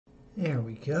There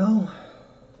we go.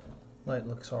 Light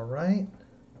looks all right.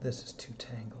 This is too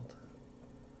tangled.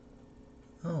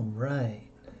 All right.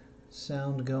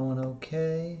 Sound going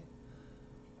okay.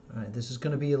 All right, this is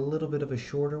going to be a little bit of a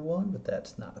shorter one, but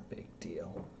that's not a big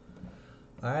deal.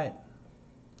 All right,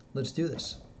 let's do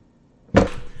this.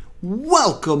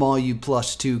 Welcome all you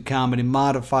 +2 comedy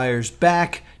modifiers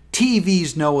back.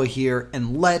 TV's Noah here,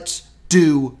 and let's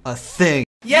do a thing.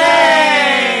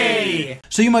 Yay!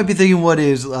 So you might be thinking, what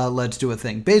is Let's Do a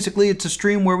Thing? Basically, it's a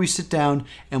stream where we sit down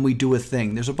and we do a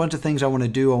thing. There's a bunch of things I want to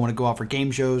do. I want to go out for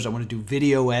game shows. I want to do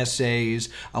video essays.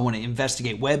 I want to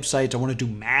investigate websites. I want to do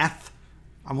math.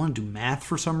 I want to do math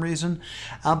for some reason.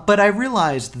 But I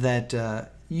realized that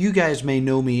you guys may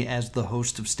know me as the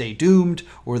host of Stay Doomed,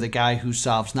 or the guy who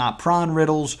solves not prawn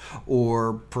riddles,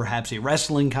 or perhaps a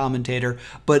wrestling commentator.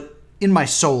 But in my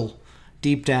soul,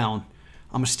 deep down,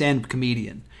 I'm a stand-up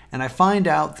comedian. And I find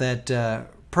out that,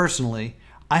 personally,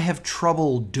 I have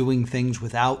trouble doing things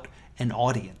without an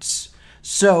audience.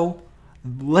 So,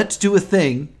 Let's Do a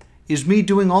Thing is me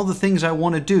doing all the things I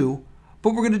want to do,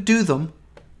 but we're going to do them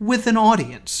with an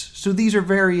audience. So these are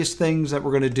various things that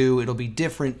we're going to do. It'll be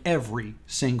different every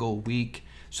single week.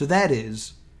 So that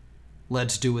is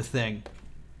Let's Do a Thing.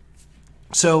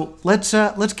 So let's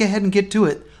go ahead and get to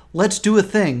it. Let's do a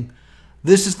thing.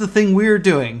 This is the thing we're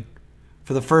doing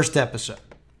for the first episode.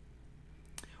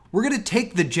 We're going to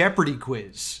take the Jeopardy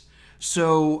quiz.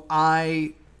 So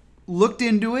I looked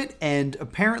into it, and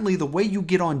apparently the way you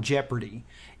get on Jeopardy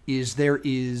is there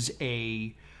is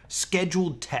a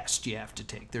scheduled test you have to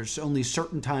take. There's only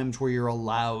certain times where you're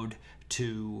allowed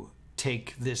to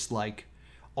take this like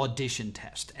audition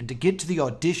test. And to get to the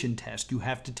audition test, you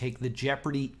have to take the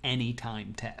Jeopardy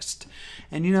Anytime test.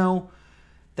 And you know,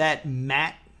 that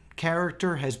Matt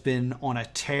character has been on a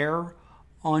tear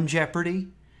on Jeopardy,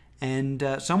 and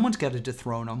someone's got to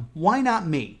dethrone him. Why not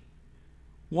me?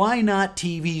 Why not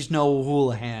TV's Noah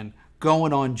Houlihan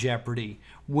going on Jeopardy,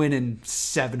 winning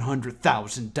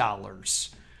 $700,000?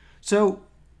 So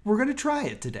we're going to try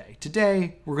it today.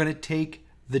 Today, we're going to take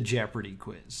the Jeopardy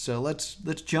quiz. So let's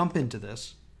jump into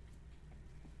this.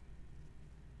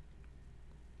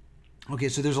 Okay,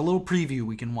 so there's a little preview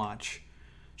we can watch.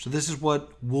 So this is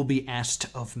what will be asked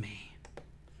of me.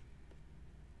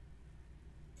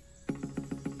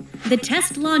 The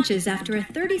test launches after a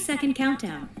 30-second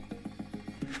countdown.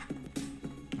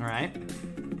 All right.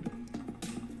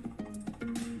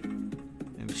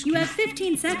 You have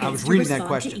 15 seconds I was reading that to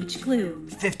question. respond to each clue.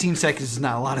 15 seconds is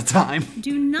not a lot of time.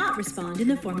 Do not respond in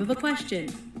the form of a question.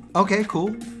 Okay,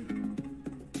 cool.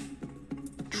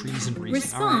 Trees and reason.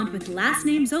 Respond with last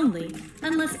names only,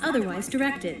 unless otherwise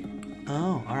directed.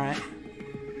 Oh, all right.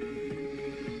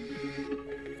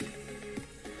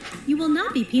 You will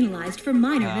not be penalized for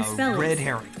minor misspellings. Red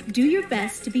herring. Do your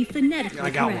best to be phonetically I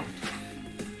got correct.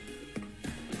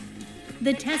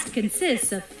 The test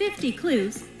consists of 50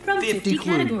 clues from 50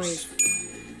 categories.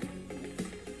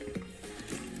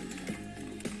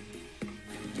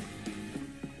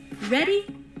 Ready?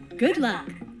 Good luck.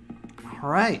 All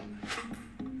right.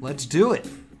 Let's do it.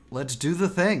 Let's do the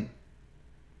thing.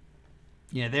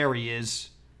 Yeah, there he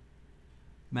is.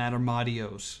 Matt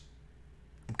Armadios.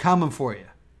 I'm coming for you.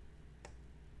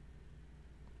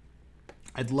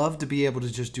 I'd love to be able to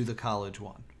just do the college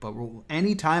one, but we're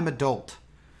anytime adult.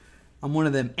 I'm one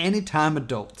of them anytime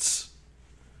adults.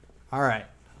 All right.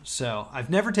 So I've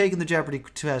never taken the Jeopardy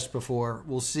test before.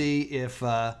 We'll see if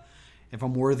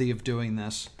I'm worthy of doing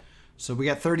this. So we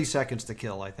got 30 seconds to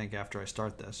kill, I think, after I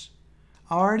start this.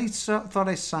 I already thought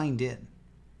I signed in.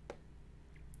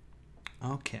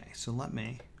 Okay, so let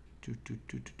me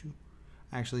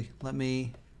actually let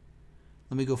me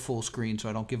go full screen so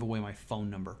I don't give away my phone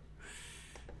number.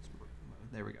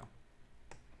 There we go.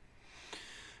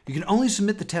 You can only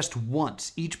submit the test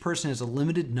once. Each person has a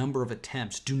limited number of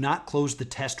attempts. Do not close the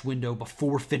test window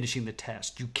before finishing the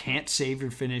test. You can't save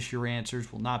or finish. Your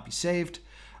answers will not be saved.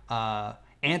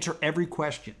 Answer every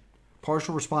question.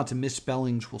 Partial response and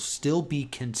misspellings will still be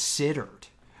considered.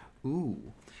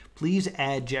 Ooh. Please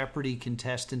add Jeopardy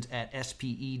contestants at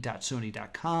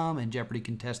spe.sony.com and Jeopardy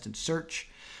contestant search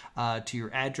to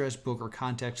your address, book, or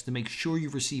contacts to make sure you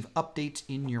receive updates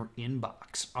in your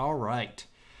inbox. All right.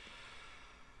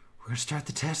 We're going to start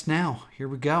the test now. Here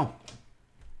we go.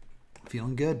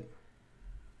 Feeling good.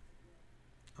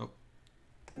 Oh.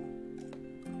 All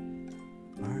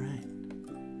right.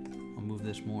 I'll move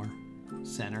this more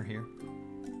center here.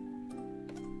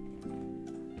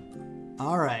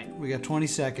 All right. We got 20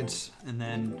 seconds, and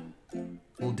then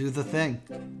we'll do the thing.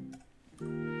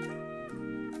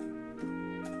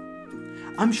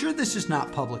 I'm sure this is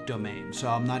not public domain, so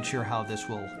I'm not sure how this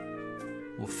will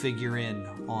will figure in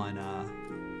on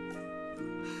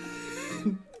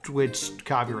Twitch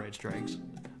copyright strikes.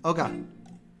 Oh, God.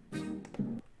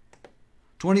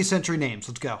 20th century names.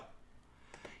 Let's go.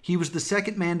 He was the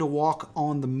second man to walk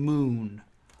on the moon.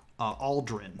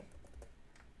 Aldrin.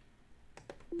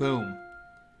 Boom.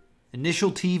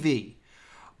 Initial TV.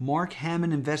 Mark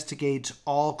Hammond investigates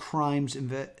all crimes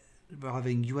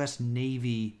involving U.S.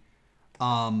 Navy.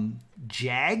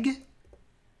 JAG? I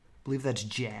believe that's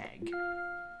JAG.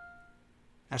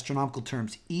 Astronomical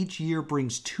terms. Each year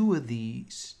brings two of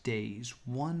these days.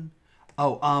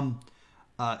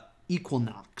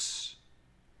 Equinox.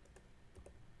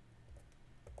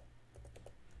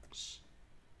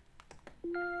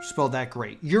 Spelled that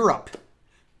great. Europe.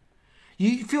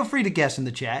 You feel free to guess in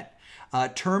the chat.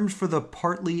 Terms for the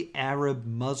partly Arab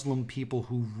Muslim people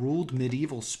who ruled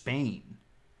medieval Spain.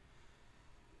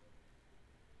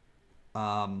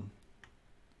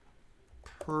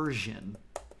 Persian.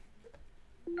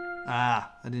 I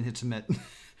didn't hit submit.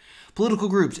 Political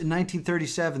groups. In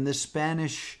 1937, this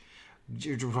Spanish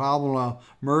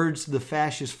merged the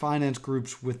fascist finance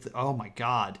groups with, oh my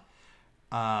God.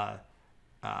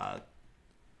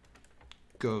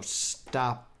 Go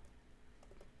stop.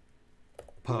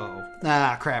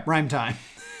 Crap. Rhyme time.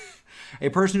 A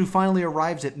person who finally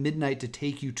arrives at midnight to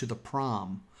take you to the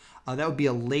prom. That would be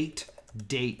a late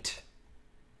date.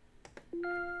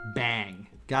 Bang.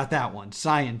 Got that one.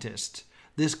 Scientist.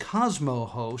 This Cosmo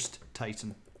host,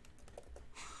 Tyson.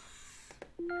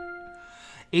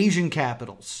 Asian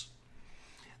capitals.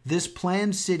 This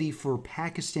planned city for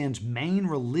Pakistan's main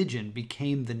religion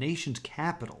became the nation's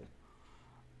capital.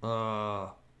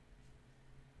 Of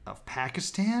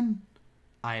Pakistan?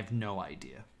 I have no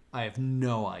idea.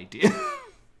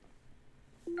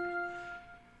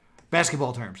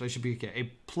 Basketball terms. I should be okay. A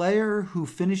player who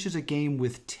finishes a game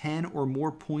with 10 or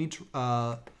more points,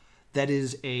 that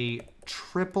is a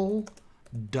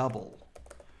triple-double.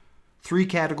 3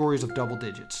 categories of double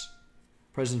digits.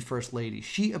 President's First Lady.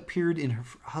 She appeared in her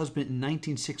husband in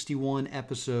 1961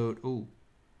 episode...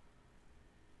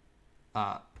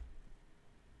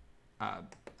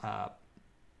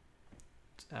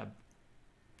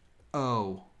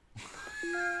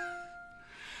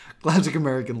 Classic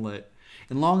American Lit.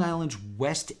 In Long Island's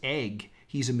West Egg,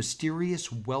 he's a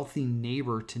mysterious, wealthy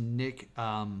neighbor to Nick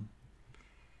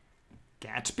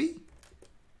Gatsby?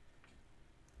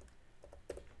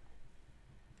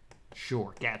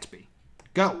 Sure, Gatsby.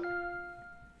 Go!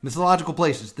 Mythological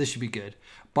places. This should be good.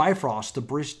 Bifrost, the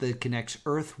bridge that connects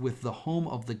Earth with the home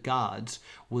of the gods,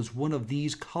 was one of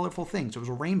these colorful things. It was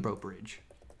a rainbow bridge.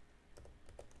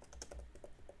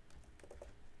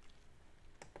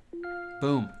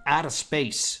 Boom. Out of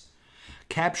space.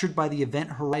 Captured by the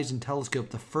Event Horizon Telescope.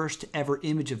 The first ever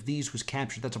image of these was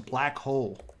captured. That's a black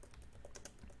hole.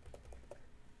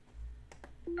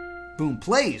 Boom.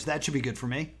 Plays. That should be good for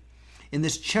me. In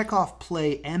this Chekhov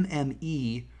play,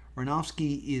 MME,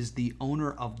 Aronofsky is the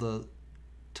owner of the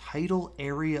title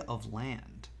area of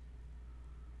land.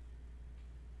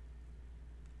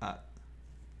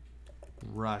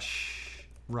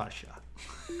 Russia.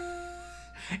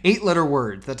 8-letter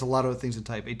word. That's a lot of things to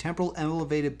type. A temporal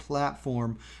elevated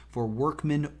platform for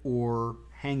workmen or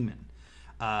hangmen.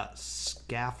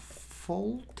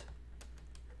 Scaffold?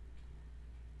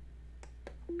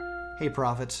 Hey,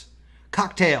 prophets.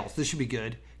 Cocktails. This should be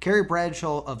good. Carrie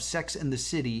Bradshaw of Sex and the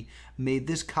City made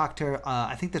this cocktail.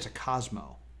 I think that's a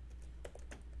Cosmo.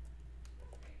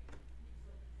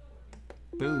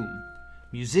 Boom.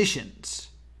 Musicians.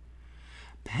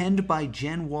 Penned by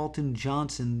Jen Walton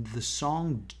Johnson, the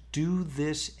song Do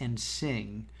This and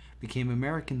Sing became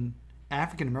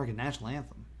African-American national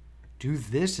anthem. Do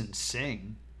this and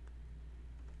sing.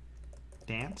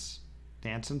 Dance?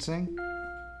 Dance and sing?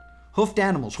 Hoofed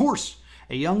animals. Horse.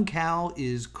 A young cow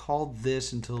is called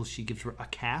this until she gives birth. A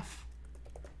calf?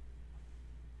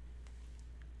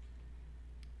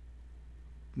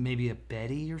 Maybe a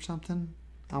Betty or something?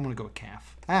 I'm going to go with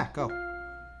calf. Go.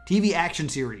 TV action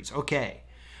series. Okay.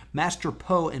 Master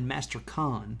Poe and Master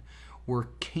Khan were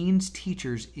Kane's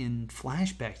teachers in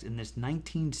flashbacks in this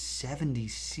 1970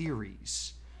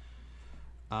 series.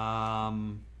 Fall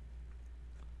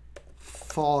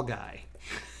Guy.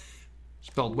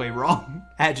 Spelled way wrong.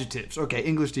 Adjectives. Okay,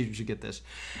 English teachers should get this.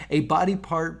 A body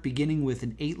part beginning with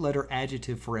an 8-letter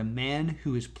adjective for a man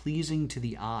who is pleasing to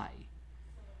the eye.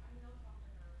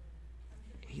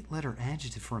 8-letter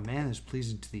adjective for a man who is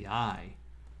pleasing to the eye.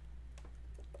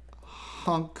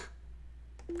 Hunk.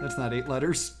 That's not 8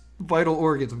 letters. Vital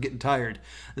organs. I'm getting tired.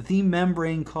 The theme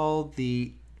membrane called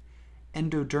the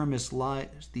endodermis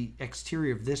lies the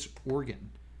exterior of this organ.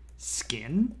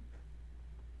 Skin?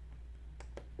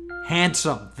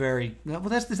 Handsome. Very.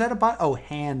 Well, is that a bot? Oh,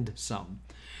 handsome.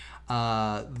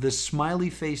 The smiley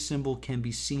face symbol can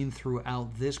be seen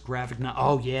throughout this graphic. Now,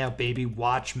 oh yeah, baby,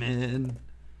 Watchmen.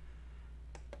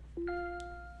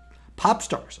 Pop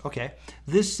stars. Okay.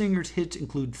 This singer's hits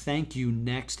include "Thank You,"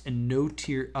 "Next," and "No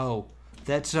Tear." Oh,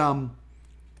 that's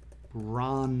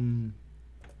Ron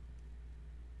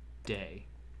Day.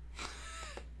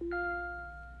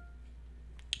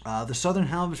 The Southern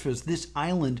Hemisphere, this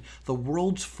island, the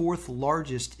world's fourth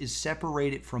largest, is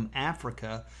separated from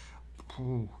Africa.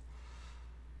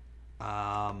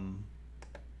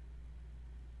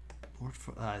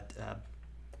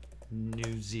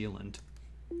 New Zealand.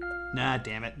 Nah,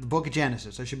 damn it. The Book of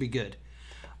Genesis. I should be good.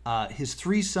 His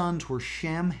three sons were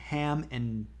Shem, Ham,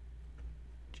 and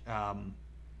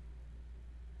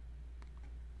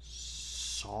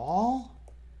Saul?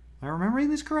 Am I remembering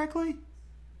this correctly?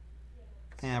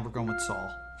 Yeah, we're going with Saul.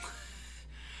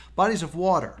 Bodies of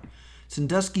water.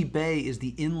 Sandusky Bay is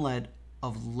the inlet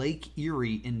of Lake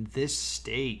Erie in this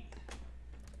state.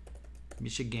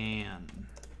 Michigan.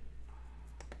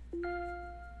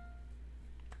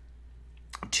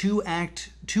 Two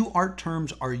art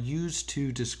terms are used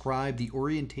to describe the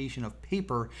orientation of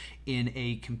paper in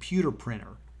a computer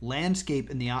printer. Landscape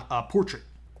and the portrait.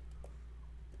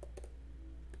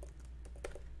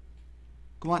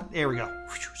 Come on, there we go.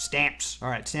 Stamps. All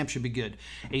right, stamps should be good.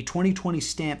 A 2020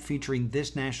 stamp featuring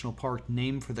this national park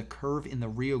named for the curve in the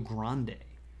Rio Grande.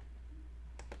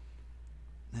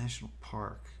 National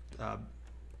Park.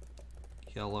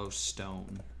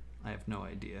 Yellowstone. I have no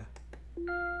idea.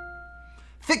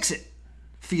 Fix It.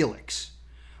 Felix.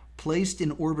 Placed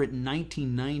in orbit in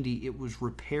 1990, it was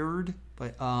repaired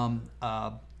by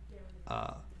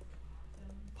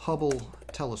Hubble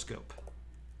telescope.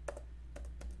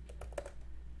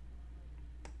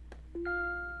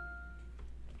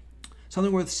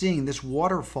 Something worth seeing, this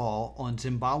waterfall on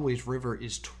Zimbabwe's river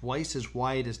is twice as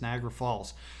wide as Niagara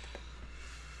Falls.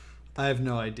 I have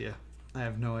no idea. I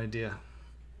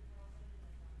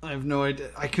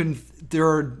couldn't... There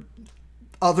are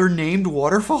other named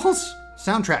waterfalls?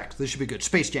 Soundtrack. This should be good.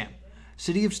 Space Jam.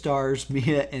 City of Stars,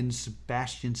 Mia and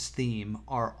Sebastian's theme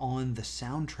are on the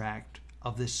soundtrack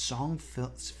of this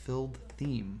song-filled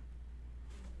theme.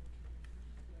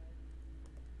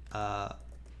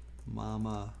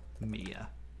 Mamma Mia.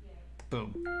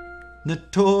 Boom.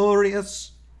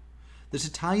 Notorious. This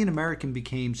Italian-American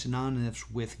became synonymous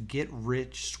with get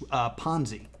rich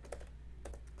Ponzi.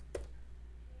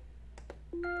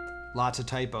 Lots of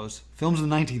typos. Films in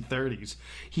the 1930s.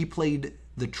 He played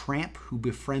the tramp who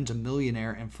befriends a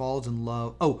millionaire and falls in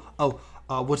love.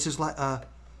 What's his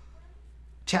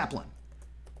Chaplin.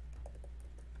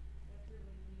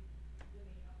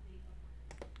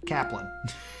 Kaplan.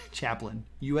 Chaplin.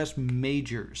 U.S.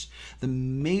 majors. The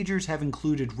majors have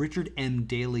included Richard M.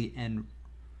 Daley and...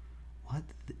 What?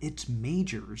 It's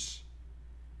majors.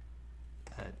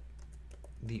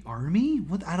 The Army?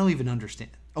 What? I don't even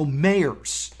understand. Oh,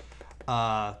 mayors.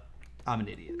 I'm an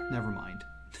idiot. Never mind.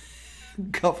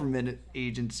 Government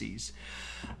agencies.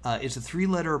 It's a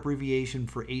three-letter abbreviation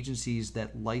for agencies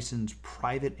that license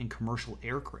private and commercial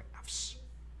aircrafts.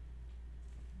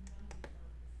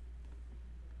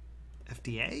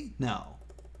 FDA? No.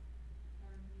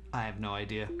 I have no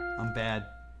idea. I'm bad.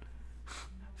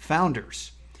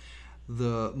 Founders.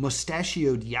 The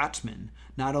mustachioed yachtsman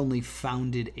not only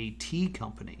founded a tea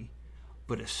company,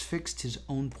 but affixed his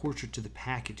own portrait to the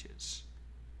packages.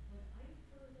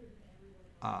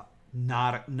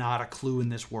 Not a clue in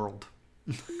this world.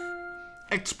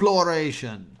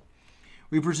 Exploration.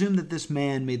 We presume that this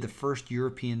man made the first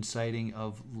European sighting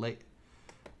of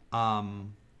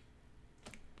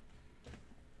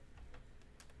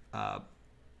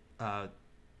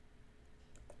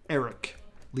Eric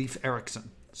Leif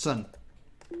Erikson, son.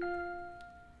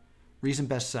 Recent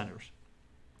bestsellers.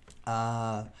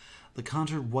 The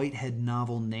Concert Whitehead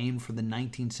novel named for the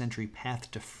 19th century path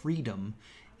to freedom,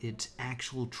 its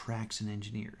actual tracks and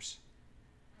engineers.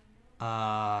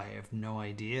 I have no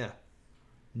idea.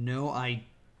 No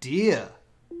idea.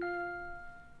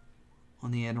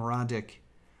 On the Adirondack.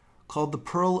 Called the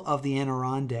Pearl of the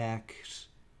Adirondacks,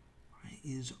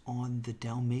 is on the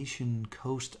Dalmatian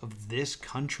coast of this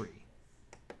country.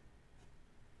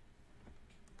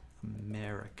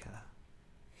 America.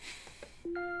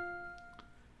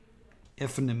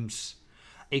 Eponyms.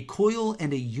 A coil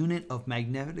and a unit of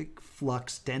magnetic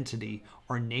flux density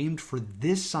are named for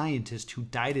this scientist who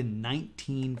died in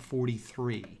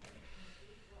 1943.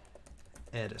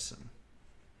 Edison.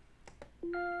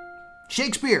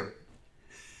 Shakespeare.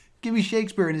 Give me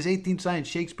Shakespeare in his 18th science.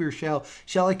 Shakespeare shall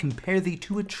I compare thee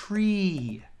to a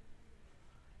tree?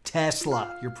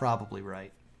 Tesla. You're probably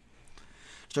right.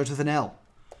 Starts with an L.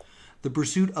 The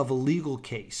pursuit of a legal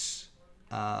case.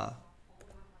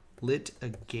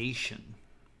 Litigation.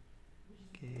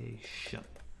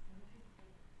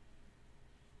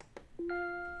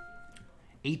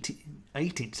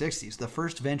 1860s. The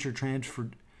first venture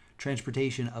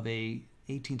transportation of a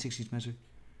 1860s message.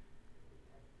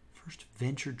 First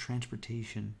venture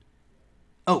transportation.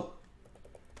 Oh,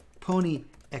 Pony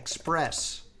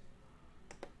Express.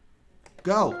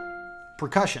 Go.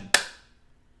 Percussion.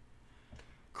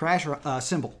 Crash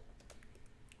symbol.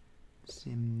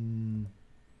 Symbol.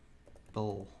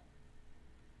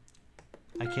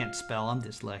 I can't spell. I'm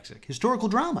dyslexic. Historical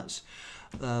dramas.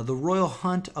 The Royal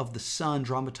Hunt of the Sun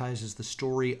dramatizes the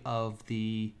story of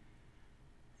the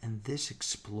and this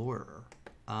explorer.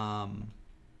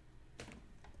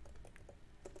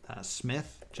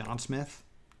 Smith, John Smith.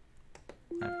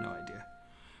 I have no idea.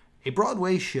 A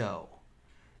Broadway show.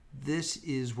 This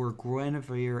is where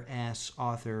Guinevere asks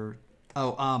author.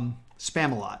 Oh,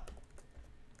 Spamalot.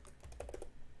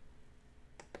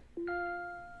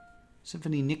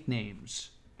 Symphony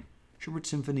nicknames. Schubert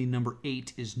Symphony Number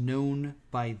 8 is known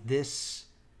by this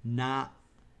not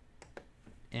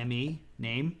M.E.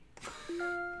 name.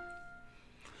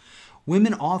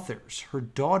 Women authors. Her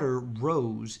daughter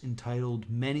Rose entitled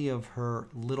many of her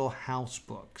Little House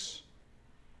books.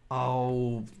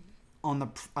 Oh, on the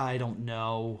I don't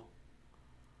know.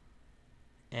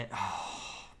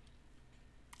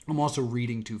 I'm also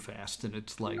reading too fast, and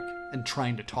it's like, and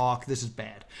trying to talk. This is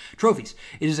bad. Trophies.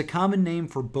 It is a common name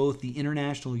for both the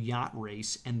International Yacht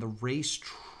Race and the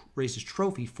race's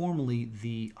trophy, formerly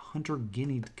the Hunter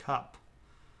Guinea Cup.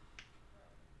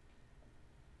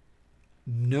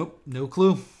 Nope, no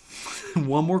clue.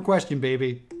 One more question,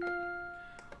 baby.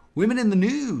 Women in the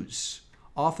news.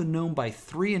 Often known by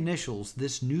 3 initials,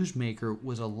 this newsmaker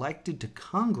was elected to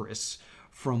Congress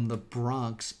from the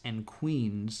Bronx and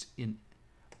Queens in...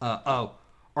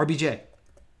 RBJ.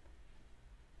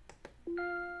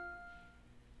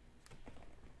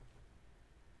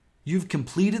 You've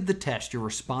completed the test. Your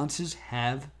responses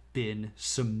have been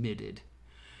submitted.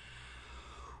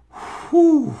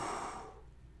 Whew.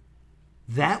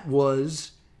 That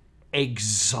was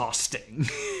exhausting.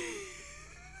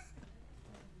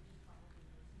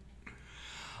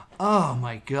 Oh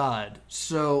my God.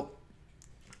 So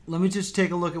let me just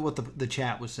take a look at what the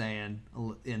chat was saying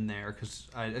in there, because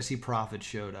I see Prophet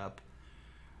showed up.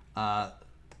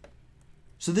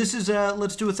 So this is,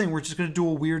 let's do a thing. We're just going to do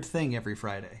a weird thing every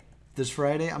Friday. This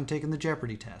Friday, I'm taking the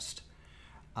Jeopardy test.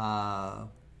 Yeah,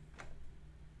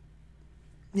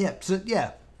 so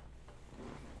yeah.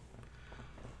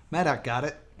 Maddox got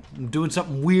it. I'm doing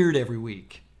something weird every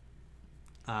week.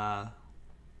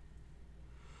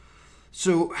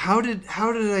 So how did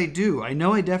I do? I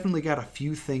know I definitely got a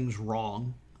few things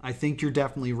wrong. I think you're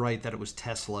definitely right that it was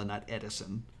Tesla, not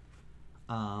Edison.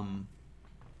 I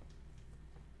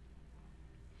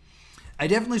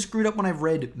definitely screwed up when I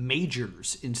read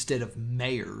majors instead of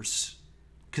mayors.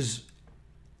 Because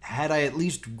had I at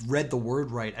least read the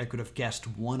word right, I could have guessed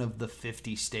one of the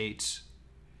 50 states.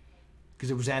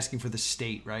 Because it was asking for the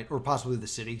state, right? Or possibly the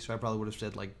city. So I probably would have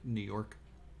said like New York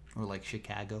or like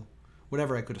Chicago.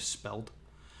 Whatever I could have spelled.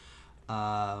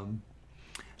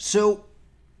 So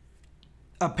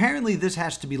apparently this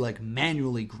has to be like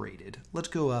manually graded. Let's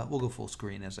go, we'll go full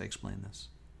screen as I explain this.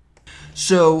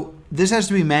 So this has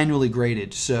to be manually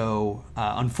graded. So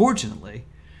unfortunately,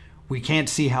 we can't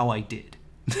see how I did.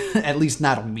 At least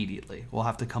not immediately. We'll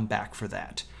have to come back for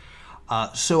that.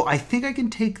 So I think I can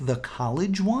take the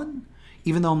college one.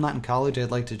 Even though I'm not in college,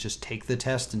 I'd like to just take the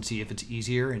test and see if it's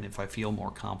easier and if I feel more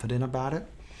confident about it.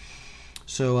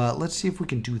 So let's see if we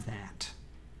can do that.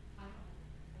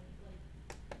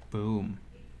 Boom.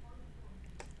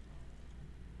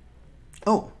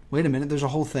 Oh, wait a minute. There's a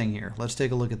whole thing here. Let's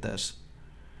take a look at this.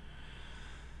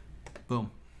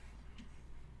 Boom.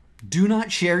 Do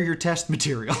not share your test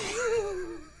material.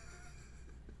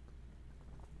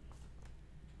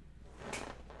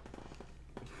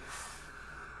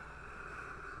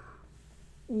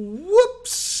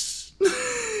 Whoops!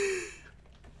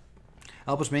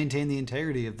 Help us maintain the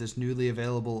integrity of this newly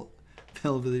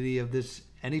availability of this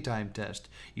anytime test.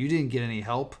 You didn't get any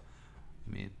help.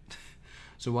 I mean,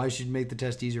 so why should you make the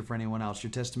test easier for anyone else?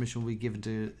 Your test submission will be given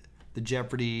to the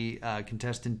Jeopardy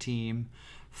contestant team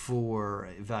for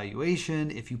evaluation.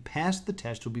 If you pass the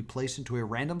test, you'll be placed into a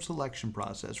random selection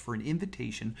process for an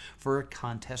invitation for a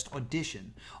contest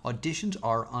audition. Auditions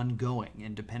are ongoing,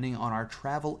 and depending on our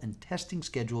travel and testing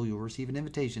schedule, you'll receive an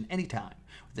invitation anytime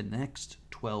within the next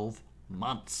 12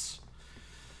 months.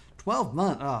 12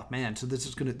 months. Oh man, so this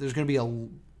is there's gonna be a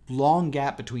long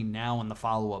gap between now and the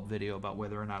follow-up video about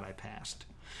whether or not I passed.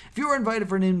 If you are invited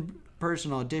for an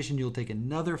in-person audition, you'll take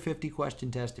another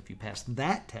 50-question test. If you pass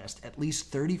that test, at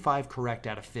least 35 correct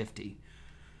out of 50.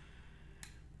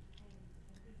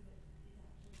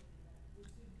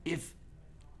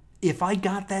 If I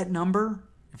got that number,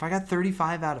 if I got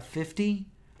 35 out of 50,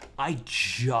 I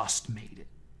just made it.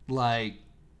 Like,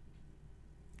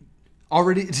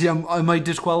 already, see, am I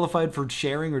disqualified for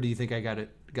sharing, or do you think I got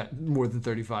more than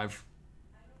 35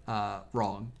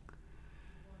 wrong?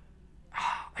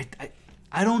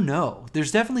 I don't know.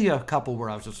 There's definitely a couple where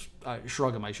I was just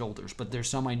shrugging my shoulders, but there's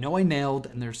some I know I nailed,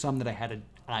 and there's some that I had an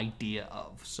idea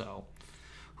of. So,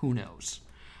 who knows?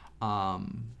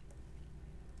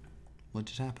 What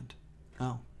just happened?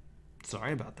 Oh,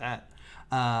 sorry about that.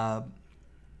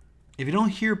 If you don't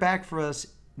hear back from us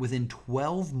within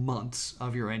 12 months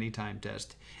of your anytime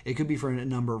test, it could be for a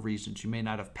number of reasons. You may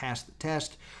not have passed the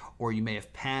test, or you may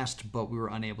have passed, but we were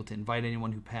unable to invite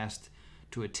anyone who passed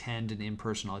to attend an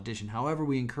in-person audition. However,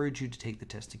 we encourage you to take the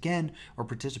test again or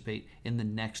participate in the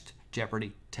next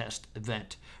Jeopardy test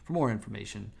event. For more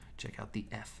information, check out the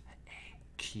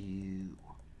FAQ.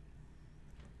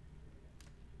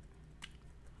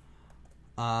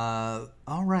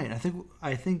 All right.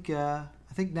 I think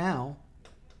now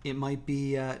it might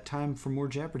be time for more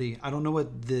Jeopardy. I don't know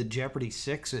what the Jeopardy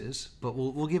 6 is, but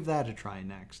we'll give that a try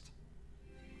next.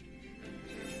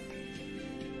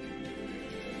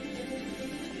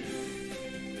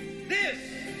 This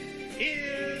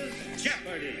is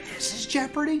Jeopardy! This is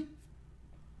Jeopardy?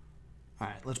 All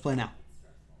right, let's play now.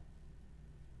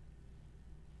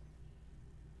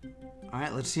 All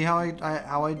right, let's see how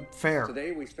I fare.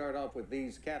 Today we start off with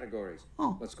these categories.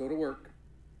 Oh. Let's go to work.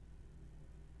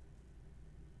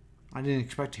 I didn't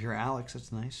expect to hear Alex.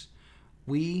 That's nice.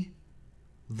 We,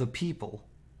 the people.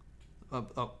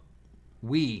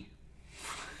 We.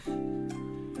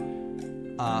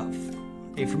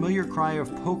 A familiar cry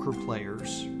of poker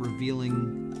players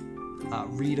revealing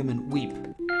read 'em and weep.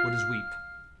 What is weep?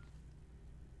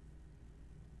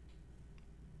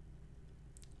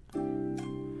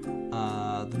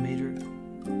 The major...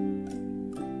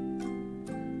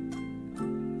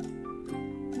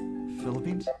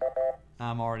 Philippines?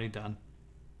 I'm already done.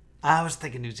 I was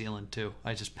thinking New Zealand too.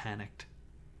 I just panicked.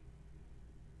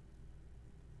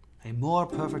 A more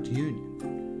perfect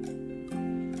union.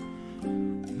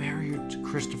 Married to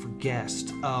Christopher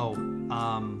Guest. Oh,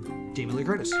 Jamie Lee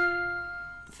Curtis.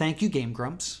 Thank you, Game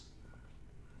Grumps.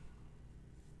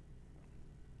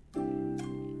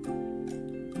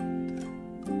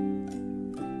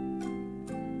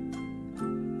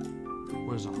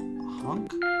 What is a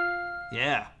hunk?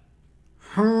 Yeah.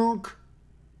 Hunk.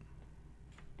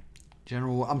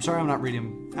 General, I'm sorry I'm not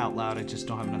reading out loud. I just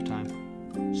don't have enough time.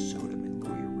 Soda may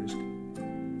lower your risk.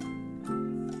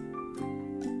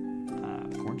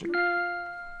 Corn syrup.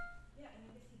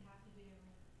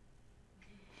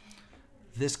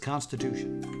 This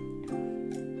Constitution.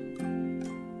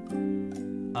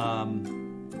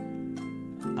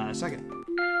 Second.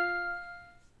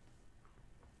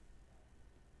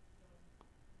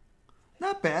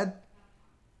 Not bad.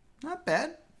 Not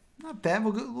bad. Not bad.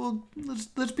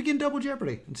 Let's begin Double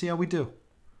Jeopardy and see how we do.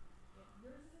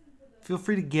 Feel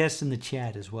free to guess in the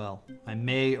chat as well. I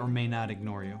may or may not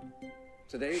ignore you.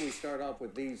 Today we start off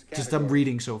with these categories. Just I'm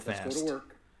reading so fast. Let's go to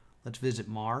work. Let's visit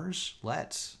Mars.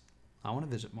 Let's. I want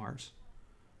to visit Mars.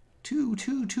 Two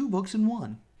books in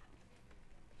one.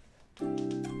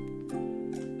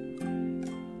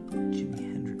 Jimi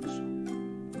Hendrix.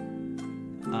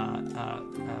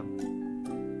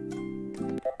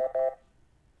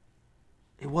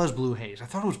 It was Blue Haze. I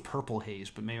thought it was Purple Haze,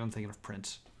 but maybe I'm thinking of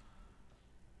Prince.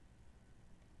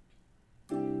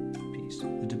 Peace.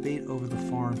 The debate over the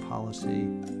foreign policy.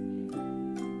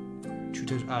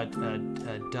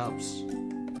 Doves.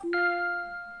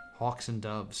 Hawks and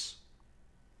doves.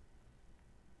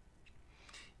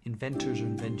 Inventors or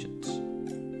inventions.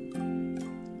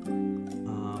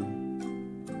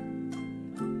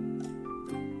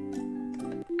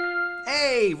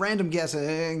 Hey, random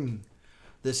guessing.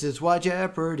 This is why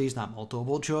Jeopardy's not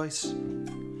multiple choice.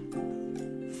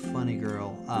 Funny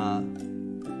girl.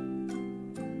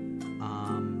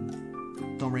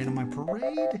 Don't rain on my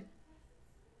parade.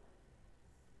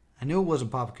 I knew it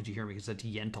wasn't Papa Could You Hear Me because that's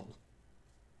Yentl.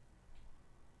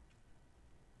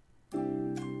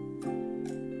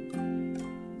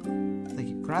 Thank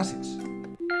you. Gracias.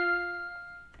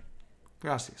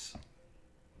 Gracias.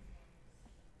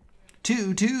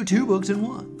 Two books in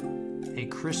one. A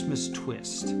Christmas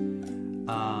Twist.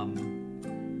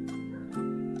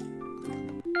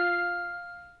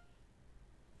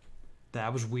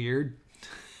 That was weird.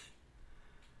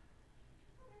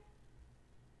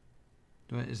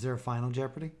 Is there a final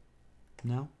Jeopardy?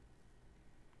 No?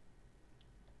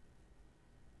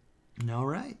 All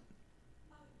right.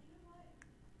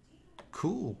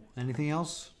 Cool. Anything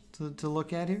else to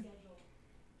look at here?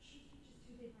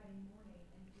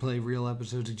 Play real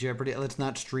episodes of Jeopardy. Let's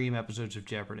not stream episodes of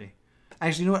Jeopardy.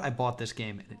 Actually, you know what? I bought this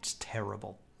game and it's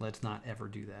terrible. Let's not ever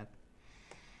do that.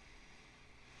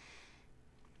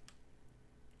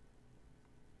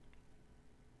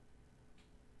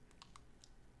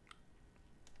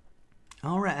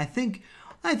 All right, I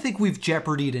think we've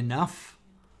Jeopardied enough.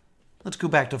 Let's go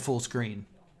back to full screen.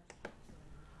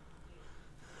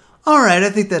 All right, I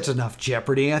think that's enough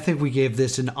Jeopardy. I think we gave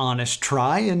this an honest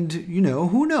try, and, you know,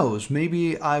 who knows?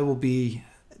 Maybe I will be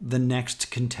the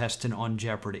next contestant on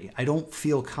Jeopardy. I don't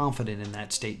feel confident in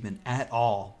that statement at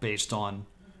all based on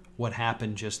what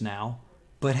happened just now.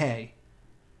 But hey,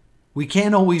 we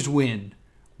can't always win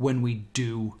when we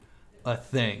do a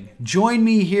thing. Join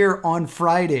me here on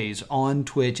Fridays on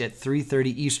Twitch at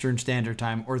 3:30 Eastern Standard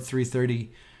Time or 3:30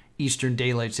 Eastern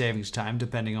Daylight Savings Time,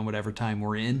 depending on whatever time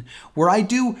we're in, where I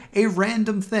do a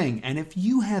random thing. And if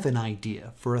you have an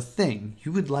idea for a thing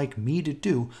you would like me to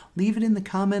do, leave it in the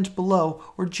comments below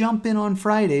or jump in on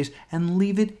Fridays and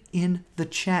leave it in the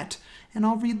chat. And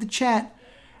I'll read the chat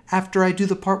after I do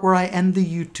the part where I end the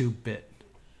YouTube bit.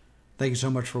 Thank you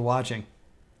so much for watching,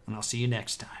 and I'll see you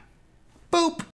next time. Boop!